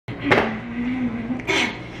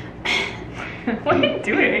What are you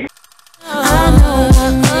doing?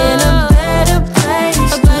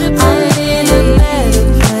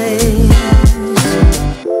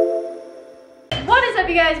 What is up,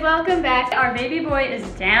 you guys? Welcome back. Our baby boy is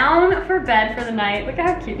down for bed for the night. Look at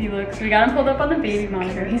how cute he looks. We got him pulled up on the baby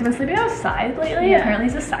monitor. He's been sleeping outside lately. Yeah. Apparently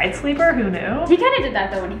he's a side sleeper. Who knew? He kind of did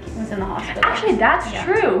that though when he was in the hospital. Actually, that's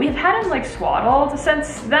true. We've had him like swaddled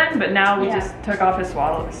since then, but now we just took off his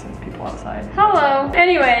swaddle because there's people outside. Hello.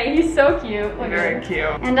 Anyway, he's so cute. Look Very cute.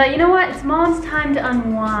 And you know what? It's mom's time to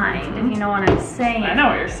unwind, if you know what I'm saying. I know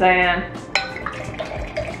what you're saying.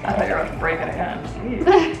 I thought you were about to break it again.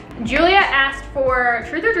 Jeez. Julia asked for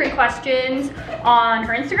truth or drink questions on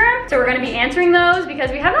her Instagram. So we're gonna be answering those because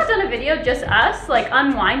we have not done a video, just us, like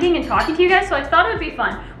unwinding and talking to you guys. So I thought it would be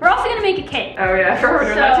fun. We're also gonna make a cake. Oh yeah, I remember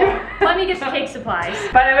doing that too. Let me get the cake supplies.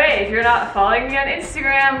 By the way, if you're not following me on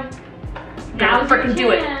Instagram, now freaking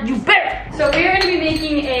do it. You better. So we're gonna be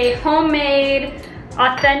making a homemade,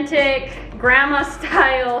 authentic,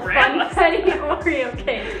 grandma-style, funny Oreo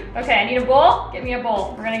cake. Okay, I need a bowl. Get me a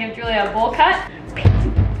bowl. We're gonna give Julia a bowl cut.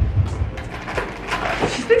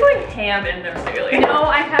 She's been putting ham in there lately. No,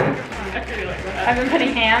 I haven't. Actually, like that. I've been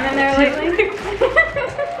putting ham in there lately.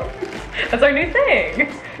 That's our new thing.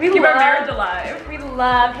 We keep our marriage alive. We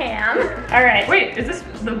love ham. All right. Wait, is this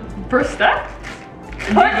the first step?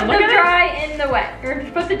 Put the dry in the wet. Or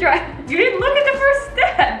put the dry. You didn't look at the first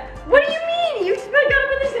step. What do you mean? You just got to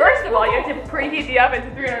put this in. First of all, you have to preheat the oven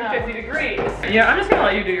to 350 degrees. Yeah, I'm just gonna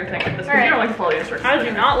let you do your thing with this because you don't like to follow the instructions. I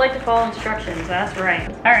do not like to follow instructions. That's right.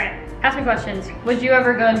 All right. Ask me questions. Would you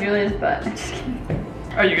ever go in Julia's butt? I'm just kidding.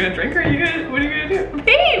 Are you gonna drink or are you gonna, what are you gonna do?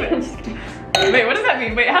 Babe! I'm just kidding. Wait, what does that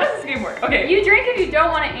mean? Wait, how does this game work? Okay. You drink if you don't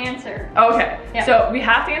want to answer. Okay. Yeah. So we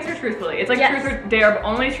have to answer truthfully. It's like truth or dare, but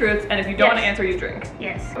only truths, and if you don't want to answer, you drink.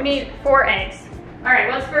 Yes. We need 4 eggs. All right,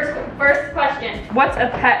 what's first question? What's a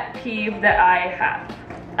pet peeve that I have?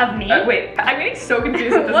 Of me? Wait, I'm getting so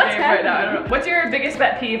confused with this What's game right now. I don't know. What's your biggest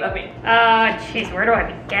pet peeve of me? Jeez, where do I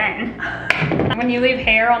begin? When you leave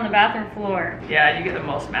hair on the bathroom floor. Yeah, you get the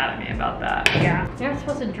most mad at me about that. Yeah. You're not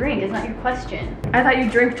supposed to drink, isn't that your question? I thought you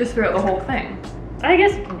drink just throughout the whole thing. I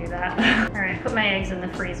guess you can do that. All right, put my eggs in the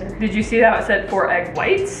freezer. Did you see how it said 4 egg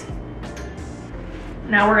whites?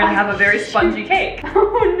 Now we're gonna have a very spongy cake.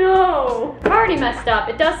 Oh no! I already messed up.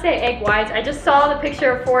 It does say egg whites. I just saw the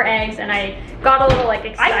picture of 4 eggs and I got a little like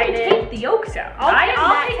excited. I can take the yolks out.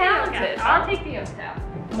 I'll take the yolks out.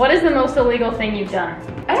 What is the most illegal thing you've done?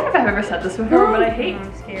 I don't know if I've ever said this before, but I hate.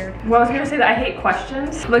 I'm scared. Well, I was gonna say that I hate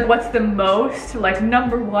questions. Like, what's the most, like,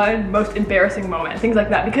 #1 most embarrassing moment? Things like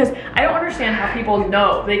that. Because I don't understand how people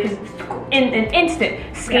know. They can, in an instant,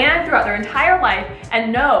 scan throughout their entire life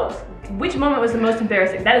and know which moment was the most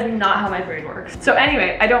embarrassing. That is not how my brain works. So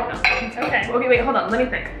anyway, I don't know. Okay. Okay, wait, hold on, let me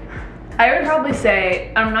think. I would probably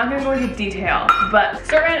say, I'm not gonna go into detail, but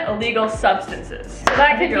certain illegal substances. So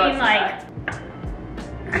that could mean like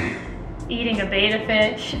eating a beta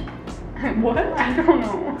fish. What? I don't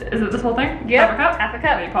know. Is it this whole thing? Yeah. Half a cup? Half a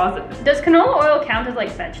cup. Let me pause it. Does canola oil count as like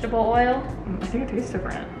vegetable oil? I think it tastes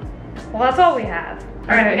different. Well, that's all we have.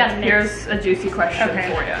 All right, we got mix. Here's a juicy question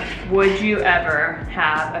for you. Would you ever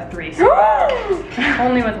have a threesome?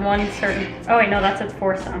 Only with one certain, oh wait, no, that's a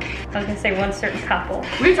foursome. I was gonna say one certain couple.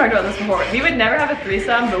 We've talked about this before. We would never have a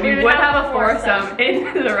threesome, but we would have a foursome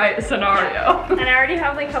in the right scenario. And I already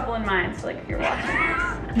have like a couple in mind, so like if you're watching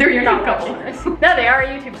this. They're your YouTube couple. No, they are a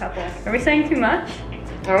YouTube couple. Are we saying too much?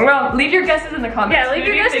 Well, leave your guesses in the comments. Yeah, leave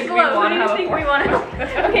your guesses below. Who do you think we want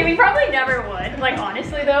to? Okay, we probably never would. Like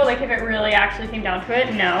honestly though, like if it really actually came down to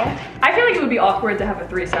it, no. I feel like it would be awkward to have a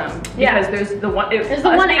threesome because there's the one. There's the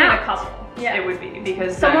one being out. In a couple. Yeah, it would be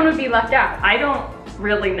because someone would be left out. I don't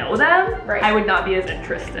really know them. Right. I would not be as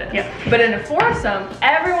interested. Yeah. But in a foursome,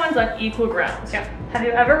 everyone's on equal grounds. Yeah. Have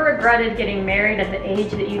you ever regretted getting married at the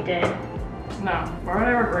age that you did? No. Why would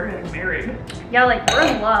I regret getting married? Yeah, like we're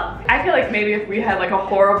in love. I feel like maybe if we had like a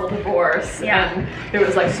horrible divorce and it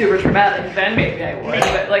was like super traumatic, then maybe I would.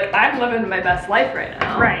 But like I'm living my best life right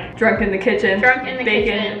now. Right. Drunk in the kitchen. Drunk in the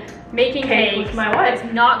kitchen. Making cake with my wife.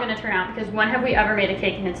 It's not gonna turn out because when have we ever made a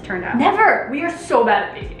cake and it's turned out? Never. We are so bad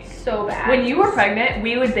at baking. So bad. When you were pregnant,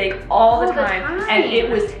 we would bake all the time and it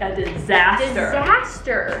was a disaster.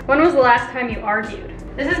 Disaster. When was the last time you argued?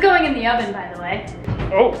 This is going in the oven, by the way.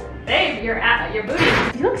 Oh. Babe, your booty.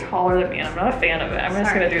 You look taller than me and I'm not a fan of it. I'm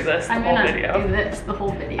just gonna do this the whole video. I'm gonna do this the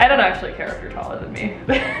whole video. I don't actually care if you're taller than me.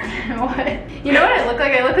 What? You know what I look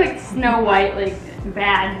like? I look like Snow White, like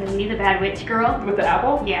bad me, the bad witch girl. With the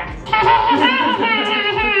apple? Yeah.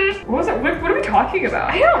 What was it? What are we talking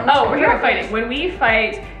about? I don't know. Oh, we're here fighting. When we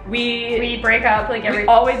fight, we break up like every. We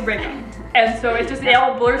always break up. And so it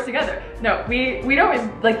all blurs together. No, we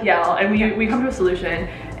don't like yell, and we come to a solution,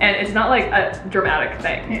 and it's not like a dramatic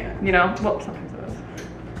thing. Yeah. You know? Well, sometimes it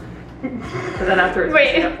is. But then afterwards,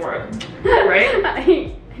 wait, we make up for it.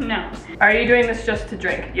 Right? No. Are you doing this just to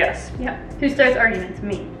drink? Yes. Yeah. Who starts arguments?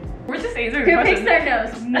 Me. We're just answering Who questions. picks their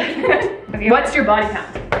nose? Me. Okay, What's your body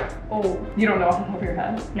count? Oh. You don't know off the top of your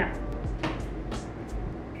head? No.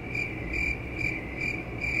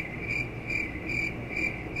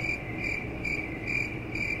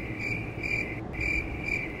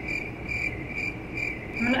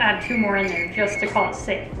 I'm gonna add 2 more in there just to call it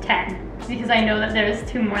safe. 10. Because I know that there's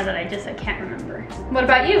 2 more that I can't remember. What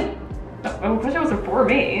about you? Oh, the question wasn't for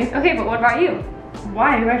me. Okay, but what about you?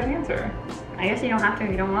 Why do I have to answer? I guess you don't have to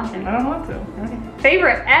if you don't want to. I don't want to. Okay.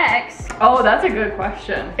 Favorite ex? Oh, that's a good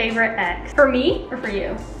question. Favorite ex. For me or for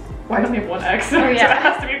you? Well, I only have one ex, Oh, so yeah. it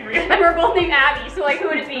has to be for you. And we're both named Abbie, so like who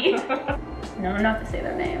would it be? No, I'm not to say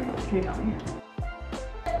their name. Can you tell me?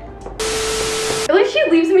 At least she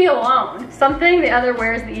leaves me alone. Something the other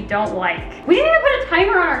wears that you don't like. We didn't even put a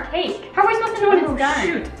timer on our cake. How are we supposed to know when it's done?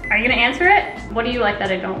 Shoot. Are you gonna answer it? What do you like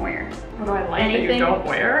that I don't wear? What do I like Anything? that you don't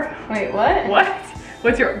wear? Wait, what? What?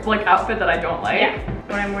 What's your like outfit that I don't like? Yeah,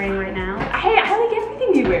 what I'm wearing right now. I like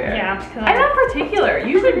everything you wear. Yeah. I'm not particular.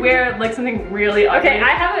 You should wear like something really ugly. Okay, I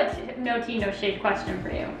have a no tea, no shade question for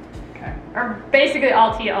you. Okay. Or basically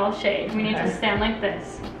all tea, all shade. We need Okay. to stand like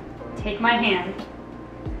this. Take my hand.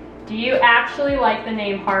 Do you actually like the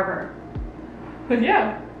name Harbor?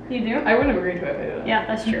 Yeah. You do? I wouldn't have agreed to it if I didn't. Yeah,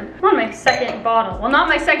 that's true. I'm on my second bottle. Well, not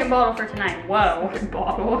my second bottle for tonight. Whoa.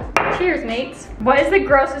 Bottle. Cheers, mates. What is the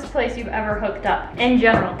grossest place you've ever hooked up? In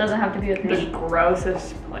general, it doesn't have to be with The me.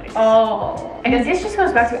 grossest place. Oh. I guess this just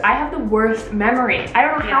goes back to I have the worst memory. I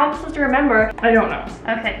don't know how I'm supposed to remember. I don't know.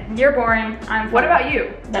 Okay, you're boring. I'm What fine. about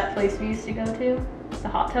you? That place we used to go to? The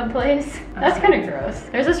hot tub place? That's Uh-huh. kind of gross.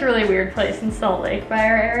 There's this really weird place in Salt Lake by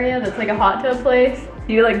our area that's like a hot tub place.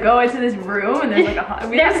 You like go into this room and there's like a hot.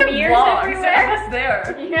 We There's have some mirrors vlogs everywhere. of us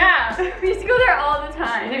there. Yeah, we used to go there all the And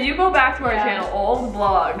time. if you go back to our Yeah. channel, old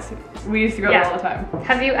vlogs, we used to go Yeah. there all the time.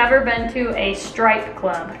 Have you ever been to a stripe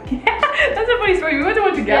club? Yeah, that's a funny story. We went to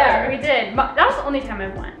one together. Yeah, we did. But that was the only time I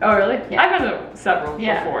went. Oh really? Yeah. I've been to several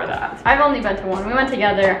Yeah. before that. I've only been to one. We went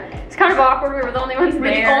together. It's kind of awkward. We were the only ones We're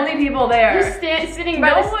there. the only people there. Just sitting by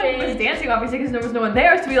No the one stage. was dancing obviously because there was no one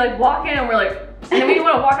there. So we like walk in and we're like, and then we didn't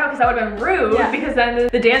want to walk out because that would have been rude. Yeah. Because then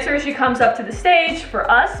the dancer she comes up to the stage for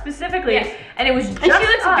us specifically, Yes. and it was just And she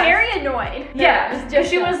looks us. very annoyed. Yeah, It was because just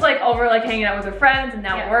she us. was like over like hanging out with her friends, and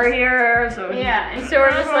now Yeah. we're here. So it was Yeah, and so we're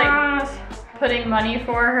just like putting money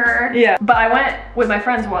for her. yeah. But I went with my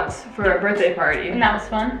friends once for a birthday party. And that was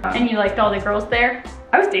fun. And you liked all the girls there?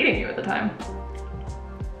 I was dating you at the time.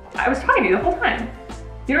 I was talking to you the whole time.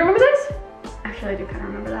 You don't remember this? Actually, I do kind of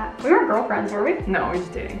remember that. We weren't girlfriends, were we? No, we were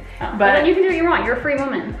just dating. Oh. But then you can do what you want. You're a free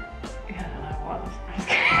woman. Yeah, I was. I'm just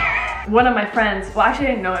kidding. One of my friends, well actually I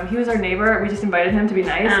didn't know him, he was our neighbor, we just invited him to be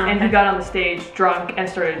nice, Oh, and he okay. got on the stage drunk and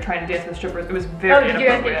started trying to dance with strippers. It was very did you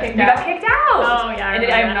guys get inappropriate. kicked We out? got kicked out! Oh, yeah, I And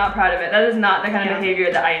remember I'm that. not proud of it. That is not the kind of Yeah.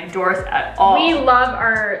 behavior that I endorse at all. We love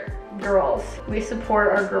our girls. We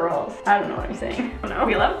support our girls. I don't know what I'm saying. I don't know.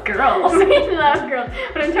 We love girls. We love girls.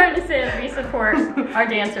 But I'm trying to say that we support our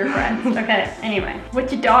dancer friends. Okay, anyway.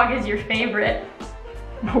 Which dog is your favorite?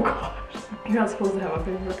 Oh gosh. You're not supposed to have a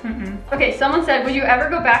favorite. Okay, someone said, would you ever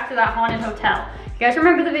go back to that haunted hotel? You guys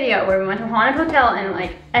remember the video where we went to a haunted hotel and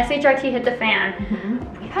like SHIT hit the fan?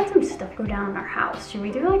 We had some stuff go down in our house. Should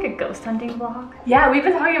we do like a ghost hunting vlog? Yeah, we've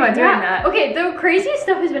been talking about doing that. Okay, the craziest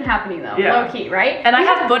stuff has been happening though, Yeah. low key, right? And I We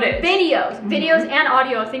have footage. Videos and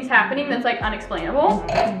audio of things happening that's like unexplainable.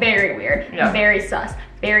 Very weird, Yeah. very sus,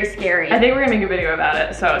 very scary. I think we're gonna make a video about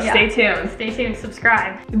it, so Yeah. stay tuned. Stay tuned,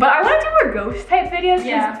 subscribe. But I want to do more ghost type videos because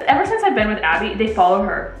Yeah. ever since I've been with Abbie, they follow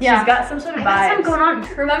her. Yeah. She's got some sort of I got vibes. something going on.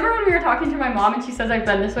 Remember when we were talking to my mom and she says I've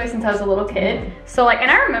been this way since I was a little kid? So like, and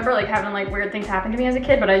I remember like having like weird things happen to me as a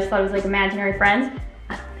kid, but I just thought it was like imaginary friends.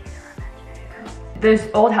 I don't think they're imaginary friends. This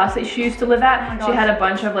old house that she used to live at, Oh my she gosh. had a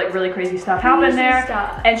bunch of like really crazy stuff happen there.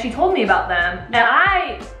 stuff. And she told me about them. And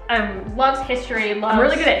I'm Loves history, loves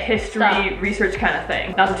really good at history stuff. research kind of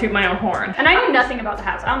thing. Not to toot my own horn. And I knew nothing about the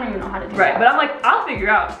house. I don't even know how to do Right, that. but I'm like, I'll figure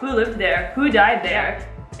out who lived there, who died there,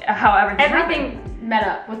 how everything happened. Everything met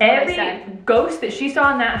up with what Every I said. ghost that she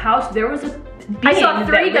saw in that house, there was a I being saw that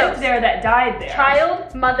 3 lived ghosts. there that died there.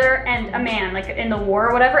 Child, mother, and a man, like in the war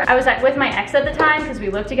or whatever. I was with my ex at the time because we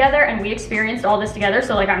lived together and we experienced all this together.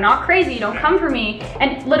 So like, I'm not crazy, don't come for me.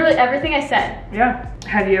 And literally everything I said. Yeah.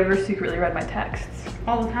 Have you ever secretly read my texts?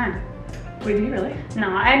 All the time. Wait, do you really? No,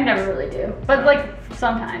 I never really do. But like,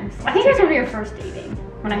 sometimes. I think it was when we were first dating.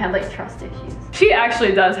 when I had like trust issues. She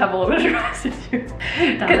actually does have a little bit of trust issues.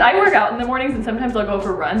 Because I work out in the mornings and sometimes I'll go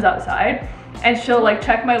for runs outside and she'll like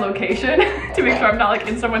check my location to make sure I'm not like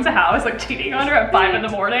in someone's house, like cheating on her at 5 in the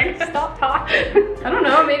morning. Stop talking. I don't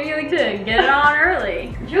know, maybe you like to get it on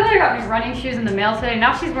early. Julia got me running shoes in the mail today.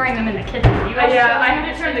 Now she's wearing them in the kitchen. You guys I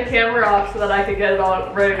had to turn the camera off so that I could get it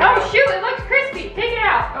all ready to go. Oh shoot, it looks crispy. Take it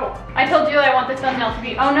out. Oh. I told Julia I want the thumbnail to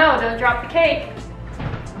be, oh no, don't drop the cake.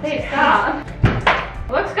 Hey, stop.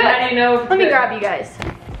 It looks good. How do you know? Let me grab you guys.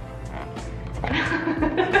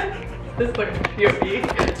 This looks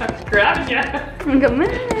POV. I'm grabbing you. Come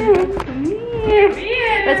here. Come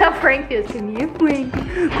here. That's how Frank feels. Come here, Frank.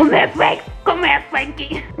 Come here, Frank. Come here,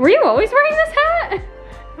 Frankie. Were you always wearing this hat?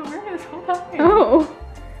 I'm wearing this whole time. Oh.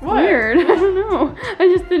 What? Weird. I don't know. I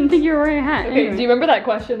just didn't think you were wearing a hat. Okay, Anyway. do you remember that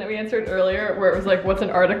question that we answered earlier where it was like, what's an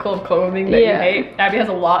article of clothing that you hate? Abbie has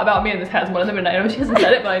a lot about me and this has one of them and I know she hasn't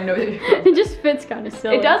said it, but I know that she will. It just fits kind of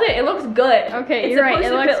silly. It doesn't, it looks good. Okay, It's you're right. It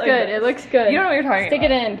supposed to looks fit good. like this. It looks good. You don't know what you're talking Stick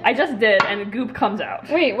about. it in. I just did and the goop comes out.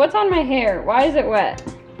 Wait, what's on my hair? Why is it wet?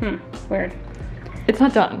 Weird. It's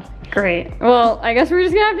not done. Great. Well, I guess we're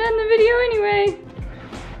just gonna have to end the video anyway.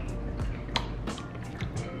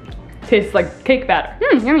 Tastes like cake batter.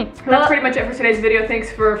 Yummy. That's pretty much it for today's video.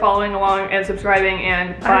 Thanks for following along and subscribing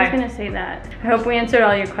and bye. I was gonna say that. I hope we answered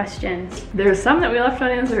all your questions. There's some that we left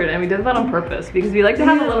unanswered and we did that on purpose because we like to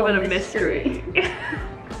have a little bit of mystery.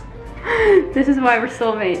 This is why we're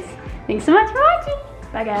soulmates. Thanks so much for watching.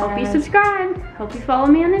 Bye guys. Hope you subscribe. Hope you follow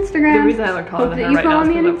me on Instagram. The reason I look taller Hope than that her you right follow now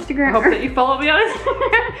me on is Instagram. I hope that you follow me on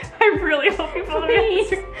Instagram. I really hope you follow me on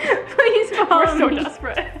Instagram. Please follow me. We're so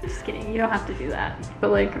desperate. Just kidding. You don't have to do that. But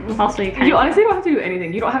like, also you kind You honestly don't have to do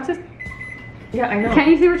anything. You don't have to. Yeah, I know. Can't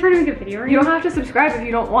you see we're trying to make a video right You now? don't have to subscribe if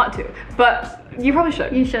you don't want to, but you probably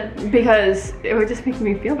should. You should. Because it would just make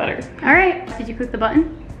me feel better. All right. Did you click the button?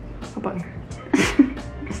 What button?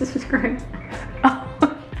 Subscribe.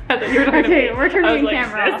 I thought you were talking to me. We're turning the like,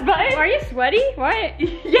 camera off. this button? Are you sweaty? What?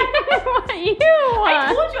 Yeah. What? You?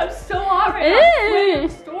 I told you I'm so hot right now. Ew.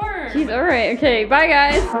 Storm. Jeez, all right. Okay. Bye,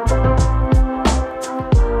 guys.